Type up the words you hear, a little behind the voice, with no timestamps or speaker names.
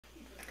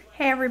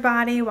Hey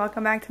everybody,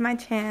 welcome back to my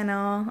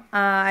channel.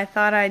 I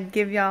thought I'd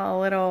give y'all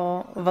a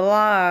little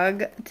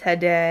vlog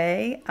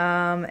today.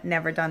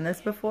 Never done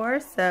this before,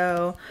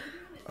 so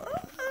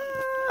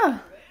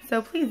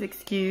please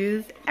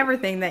excuse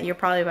everything that you're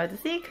probably about to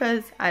see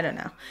because I don't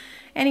know.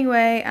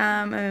 Anyway,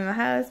 I'm in my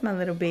house, my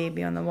little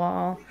baby on the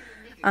wall.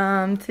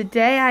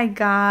 Today I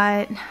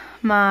got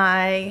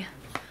my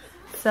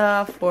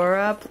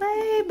Sephora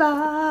Play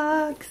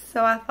Box,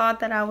 so I thought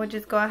that I would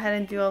just go ahead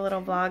and do a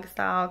little vlog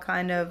style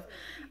kind of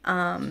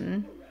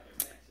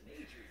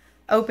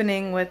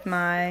opening with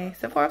my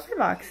Sephora Play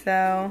Box.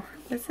 So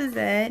this is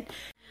it.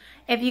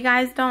 If you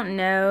guys don't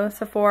know,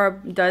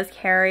 Sephora does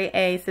carry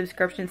a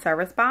subscription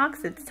service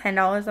box. It's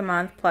 $10 a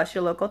month plus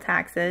your local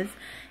taxes,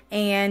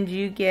 and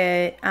you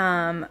get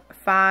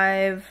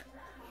 5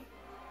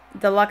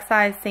 deluxe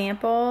size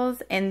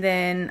samples and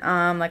then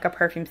like a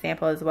perfume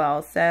sample as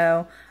well.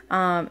 So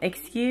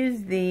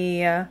excuse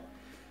the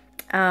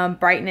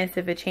brightness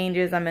if it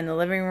changes. I'm in the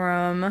living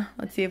room.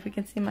 Let's see if we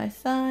can see my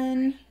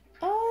son.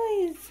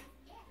 Oh,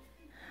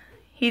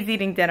 he's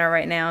eating dinner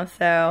right now,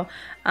 so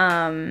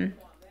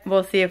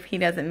we'll see if he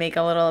doesn't make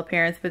a little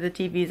appearance, but the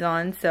TV's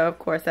on, so of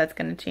course that's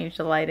going to change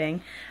the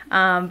lighting.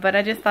 But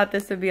I just thought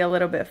this would be a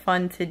little bit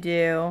fun to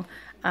do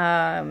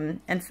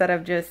instead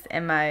of just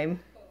in my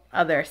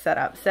other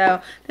setup.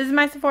 So this is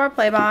my Sephora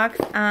Play Box.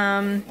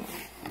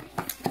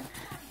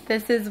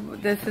 This is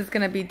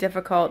going to be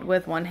difficult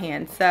with one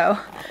hand. So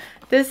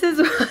this is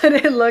what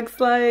it looks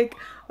like.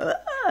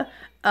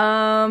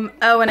 Oh,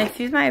 and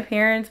excuse my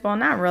appearance. Well,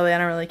 not really. I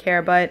don't really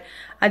care, but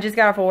I just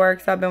got off of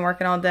work, so I've been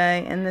working all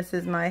day, and this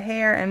is my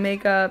hair and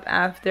makeup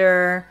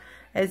after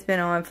it's been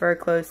on for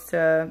close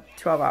to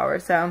 12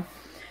 hours. So,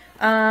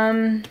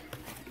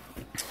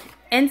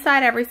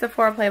 inside every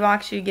Sephora Play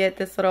Box, you get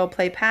this little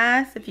Play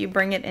Pass. If you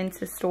bring it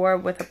into store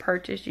with a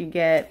purchase, you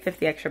get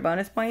 50 extra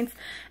bonus points.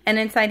 And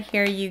inside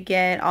here, you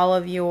get all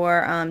of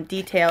your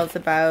details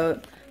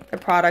about the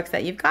products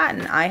that you've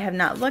gotten. I have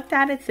not looked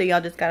at it, so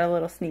y'all just got a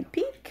little sneak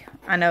peek.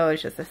 I know it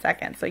was just a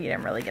second, so you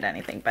didn't really get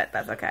anything, but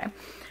that's okay.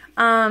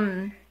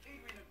 Oh,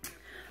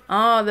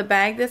 the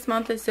bag this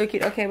month is so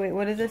cute. Okay, wait,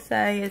 what does it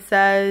say? It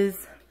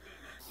says,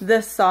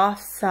 the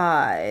soft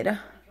side.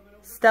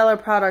 Stellar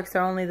products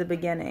are only the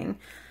beginning.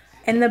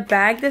 And the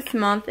bag this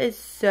month is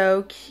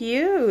so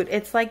cute.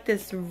 It's like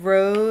this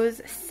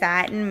rose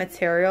satin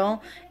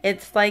material.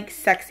 It's like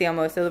sexy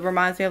almost. It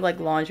reminds me of like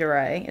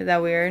lingerie. Is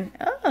that weird?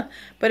 Oh,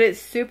 but it's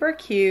super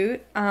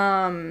cute.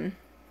 I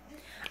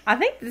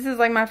think this is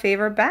like my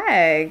favorite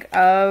bag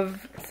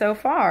of so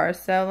far.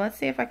 So let's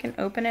see if I can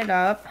open it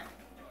up.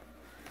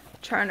 I'm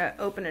trying to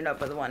open it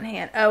up with one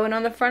hand. Oh, and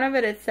on the front of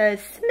it, it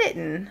says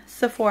Smitten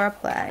Sephora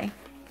Play.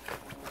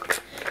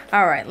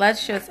 All right,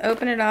 let's just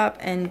open it up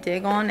and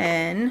dig on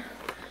in.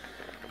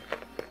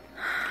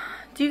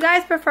 Do you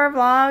guys prefer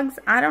vlogs?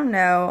 I don't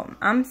know.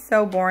 I'm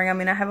so boring. I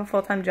mean, I have a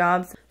full-time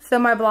job, so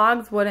my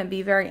vlogs wouldn't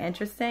be very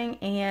interesting,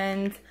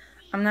 and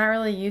I'm not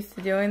really used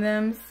to doing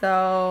them.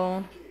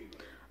 So,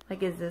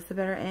 like, is this a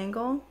better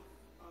angle?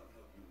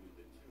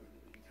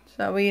 So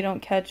that way you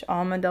don't catch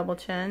all my double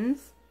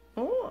chins.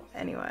 Oh,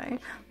 anyway,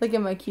 look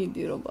at my cute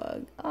doodle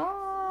bug.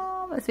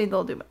 Oh, let's see,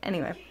 they'll do.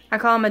 Anyway, I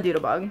call him a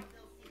doodle bug.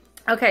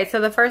 Okay, so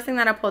the first thing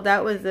that I pulled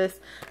out was this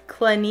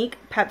Clinique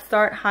Pep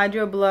Start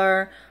Hydro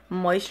Blur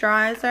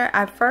Moisturizer.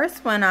 At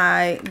first, when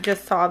I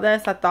just saw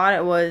this, I thought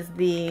it was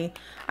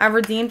I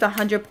redeemed a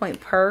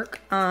 100-point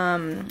perk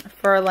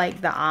for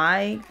like the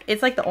eye.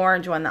 It's like the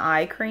orange one, the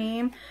eye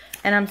cream.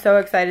 And I'm so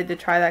excited to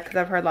try that because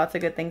I've heard lots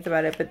of good things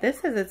about it. But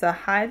it's a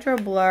Hydro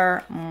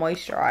Blur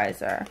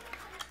Moisturizer.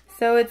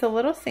 So it's a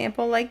little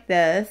sample like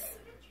this.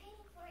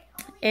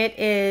 It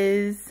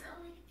is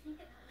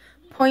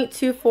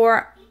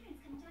 0.24.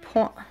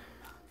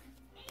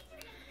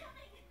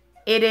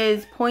 It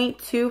is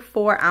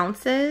 0.24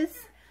 ounces,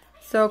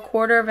 so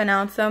 1/4 of an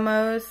ounce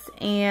almost.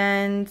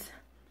 And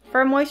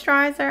for a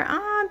moisturizer,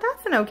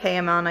 that's an okay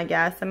amount, I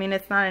guess. I mean,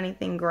 it's not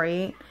anything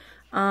great.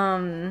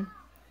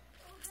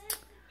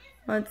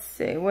 Let's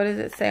see, what does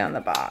it say on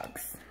the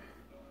box?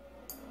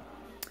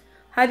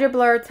 Hydro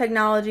Blur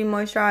technology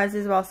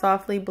moisturizes while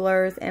softly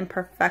blurs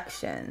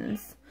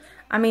imperfections.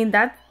 I mean,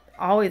 that's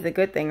always a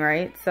good thing,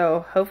 right?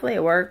 So hopefully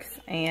it works,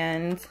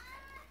 and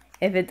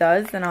if it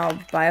does, then I'll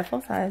buy a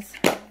full size.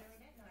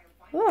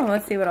 Oh,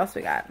 let's see what else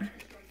we got.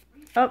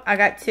 Oh, I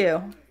got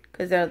 2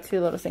 because there are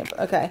 2 little samples.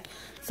 Okay,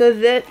 so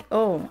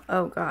oh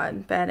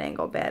God, bad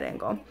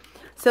angle.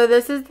 So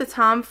this is the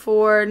Tom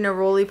Ford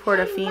Neroli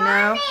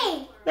Portofino.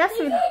 Mommy, yes,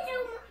 Daddy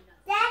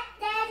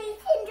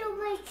can do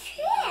my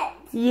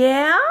tricks.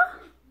 Yeah?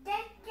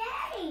 That's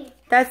Daddy.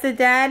 That's the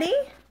daddy?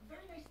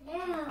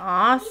 Yeah.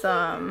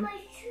 Awesome. He can do my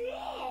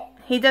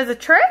trick. He does a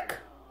trick?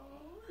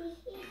 He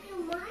can do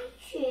my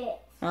trick.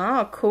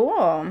 Oh,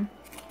 cool.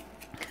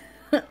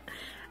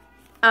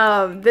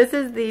 This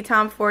is the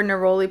Tom Ford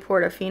Neroli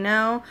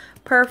Portofino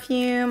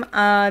perfume.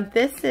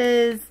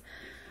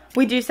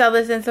 We do sell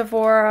this in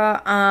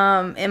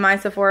Sephora, in my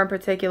Sephora in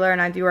particular,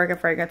 and I do work at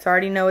fragrance, so I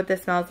already know what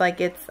this smells like.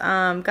 It's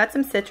got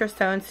some citrus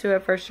tones to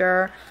it for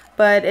sure,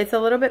 but it's a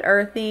little bit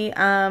earthy.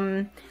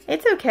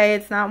 It's okay.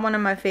 It's not one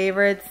of my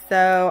favorites,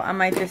 so I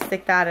might just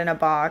stick that in a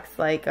box,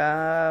 like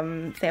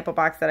sample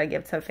box that I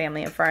give to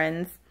family and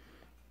friends.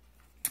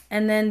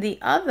 And then the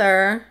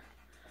other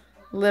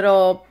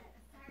little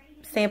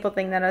sample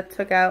thing that I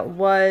took out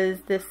was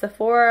the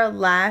Sephora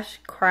Lash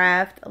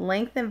Craft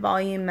Length and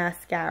Volume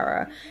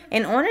Mascara.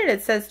 And on it,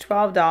 it says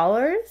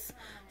 $12.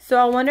 So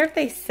I wonder if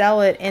they sell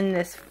it in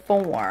this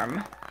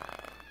form.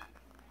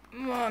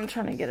 Well, I'm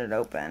trying to get it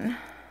open.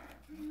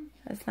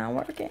 That's not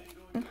working.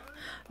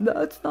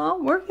 That's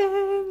not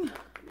working.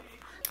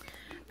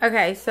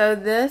 Okay, so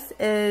this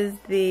is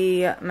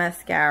the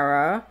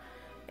mascara.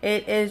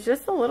 It is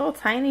just a little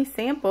tiny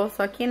sample,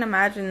 so I can't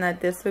imagine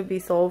that this would be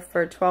sold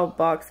for 12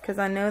 bucks, because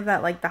I know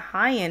that like the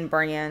high-end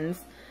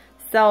brands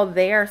sell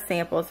their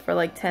samples for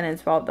like $10 and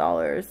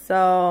 $12.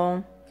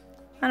 So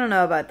I don't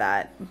know about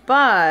that,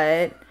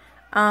 but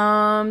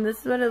this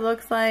is what it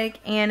looks like,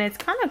 and it's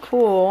kind of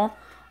cool.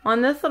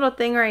 On this little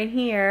thing right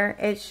here,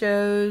 it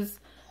shows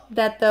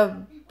that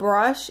the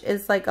brush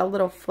is like a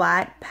little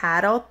flat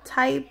paddle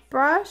type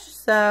brush,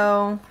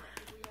 so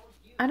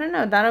I don't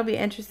know, that'll be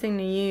interesting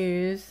to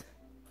use.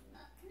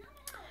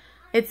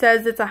 It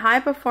says it's a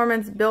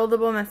high-performance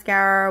buildable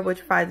mascara which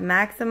provides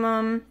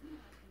maximum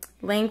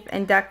length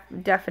and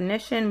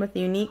definition with a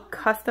unique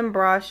custom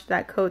brush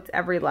that coats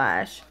every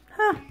lash.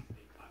 Huh.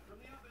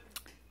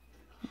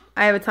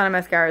 I have a ton of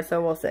mascara,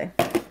 so we'll see.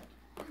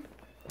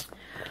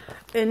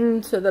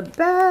 Into the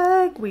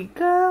bag we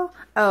go.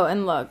 Oh,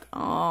 and look.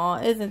 Oh,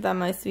 isn't that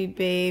my sweet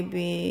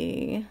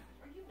baby?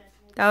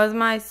 That was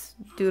my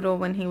doodle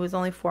when he was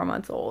only 4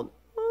 months old.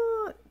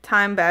 Oh,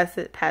 time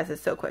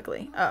passes so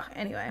quickly. Oh,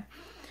 anyway.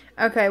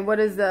 Okay, what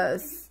is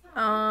this?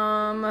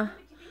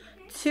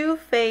 Too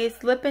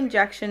Faced Lip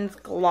Injections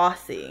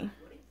Glossy.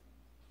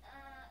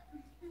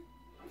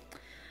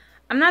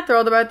 I'm not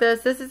thrilled about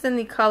this. This is in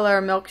the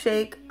color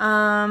Milkshake.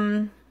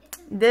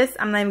 This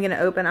I'm not even going to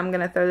open. I'm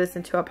going to throw this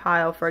into a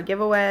pile for a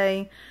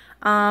giveaway.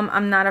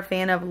 I'm not a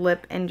fan of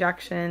lip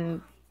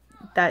injection,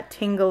 that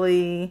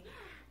tingly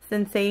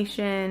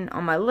sensation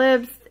on my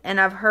lips. And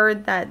I've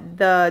heard that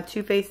the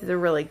Too Faced is a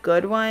really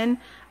good one.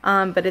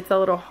 But it's a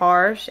little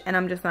harsh, and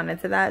I'm just not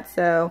into that.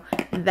 So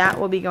that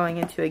will be going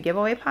into a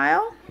giveaway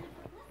pile.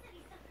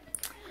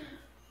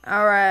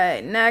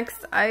 Alright,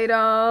 next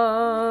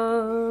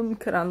item.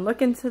 Can I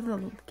look into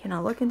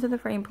the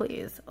frame,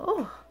 please?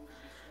 Oh.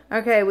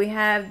 Okay, we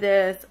have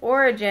this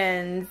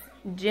Origins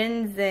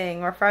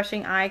Ginseng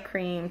Refreshing Eye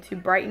Cream to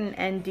brighten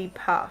and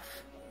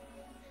depuff.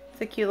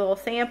 It's a cute little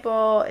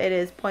sample. It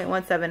is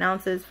 0.17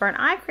 ounces. For an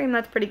eye cream,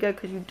 that's pretty good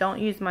because you don't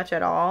use much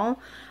at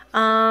all.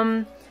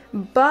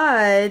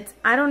 But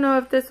I don't know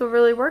if this will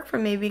really work for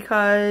me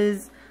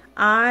because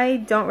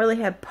I don't really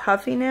have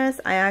puffiness.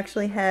 I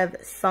actually have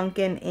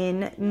sunken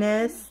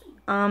inness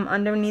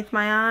underneath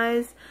my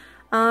eyes.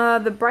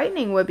 The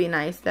brightening would be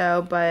nice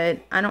though, but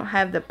I don't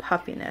have the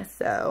puffiness,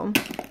 so.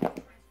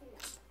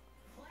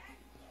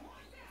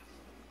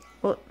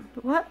 Well,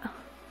 what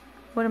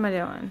am I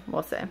doing?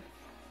 We'll see.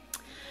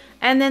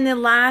 And then the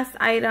last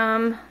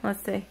item,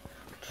 let's see.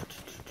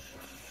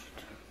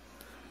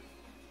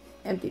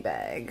 Empty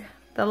bag.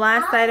 The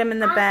last item in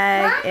the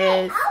bag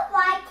is... I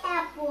like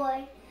that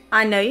boy.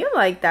 I know you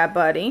like that,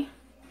 buddy.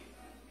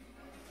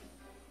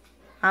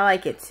 I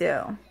like it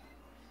too.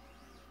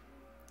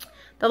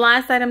 The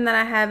last item that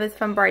I have is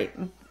from Bite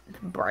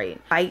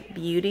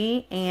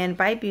Beauty. And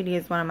Bite Beauty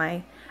is one of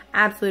my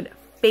absolute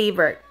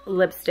favorite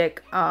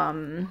lipstick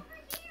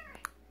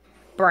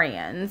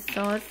brands.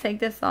 So let's take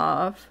this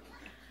off.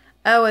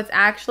 Oh, it's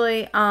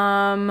actually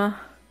a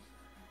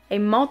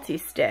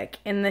multi-stick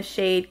in the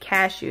shade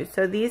Cashew.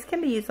 So these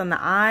can be used on the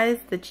eyes,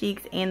 the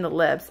cheeks, and the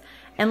lips.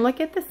 And look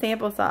at the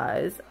sample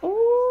size.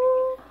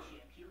 Ooh,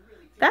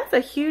 that's a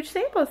huge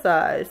sample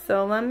size.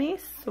 So let me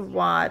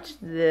swatch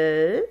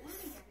this.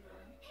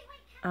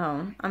 Oh,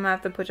 I'm going to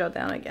have to put y'all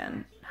down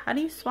again. How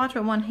do you swatch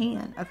with one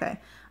hand? Okay,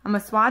 I'm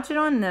going to swatch it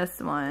on this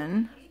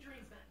one.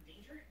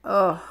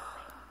 Oh,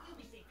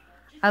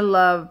 I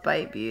love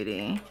Bite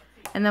Beauty.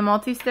 And the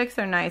multi-sticks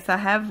are nice. I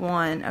have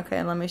one.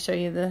 Okay, let me show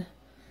you the...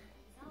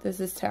 This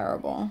is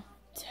terrible.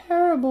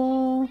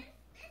 Terrible.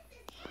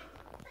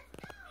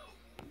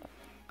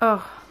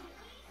 Oh,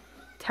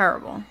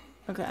 terrible.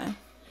 Okay.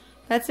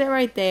 That's it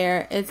right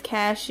there. It's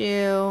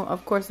Cashew.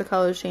 Of course, the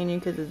color is changing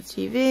because of the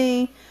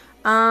TV.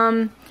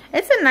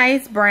 It's a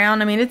nice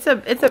brown. I mean, it's a...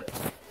 The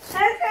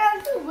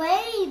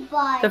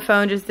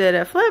phone just did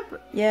a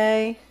flip.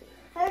 Yay.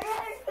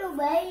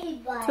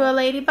 To a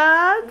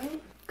ladybug. Mm-hmm.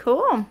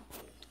 Cool.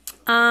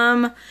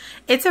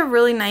 It's a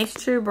really nice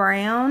true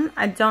brown.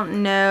 I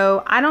don't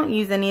know. I don't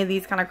use any of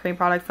these kind of cream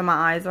products on my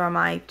eyes or on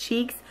my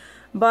cheeks.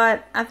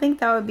 But I think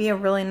that would be a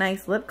really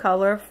nice lip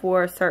color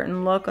for a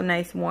certain look. A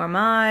nice warm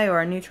eye or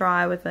a neutral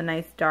eye with a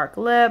nice dark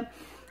lip.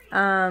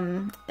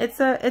 It's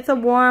a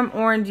warm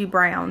orangey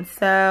brown.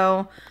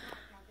 So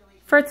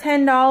for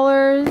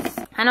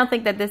 $10, I don't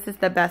think that this is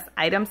the best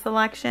item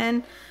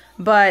selection.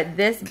 But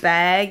this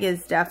bag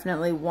is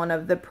definitely one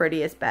of the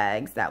prettiest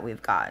bags that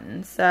we've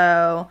gotten.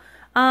 So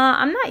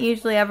I'm not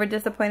usually ever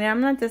disappointed.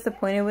 I'm not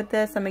disappointed with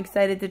this. I'm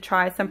excited to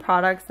try some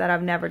products that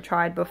I've never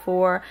tried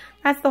before.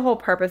 That's the whole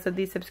purpose of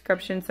these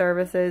subscription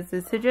services,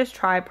 is to just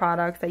try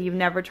products that you've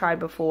never tried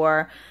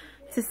before,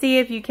 to see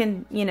if you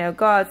can, you know,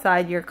 go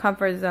outside your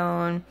comfort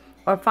zone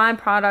or find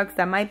products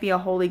that might be a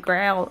holy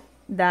grail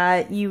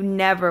that you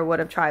never would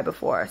have tried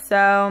before.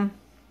 So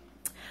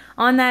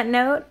on that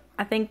note,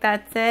 I think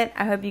that's it.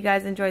 I hope you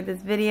guys enjoyed this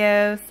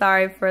video.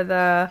 Sorry for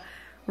the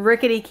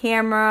rickety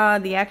camera,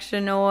 the extra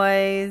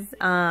noise,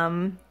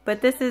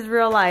 but this is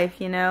real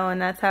life, you know,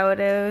 and that's how it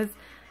is.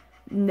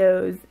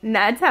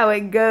 That's how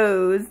it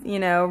goes, you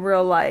know,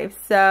 real life.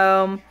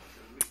 So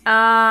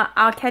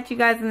I'll catch you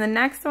guys in the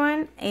next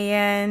one,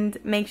 and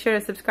make sure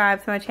to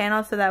subscribe to my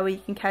channel so that way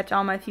you can catch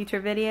all my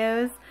future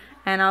videos,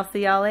 and I'll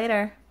see y'all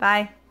later.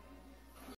 Bye.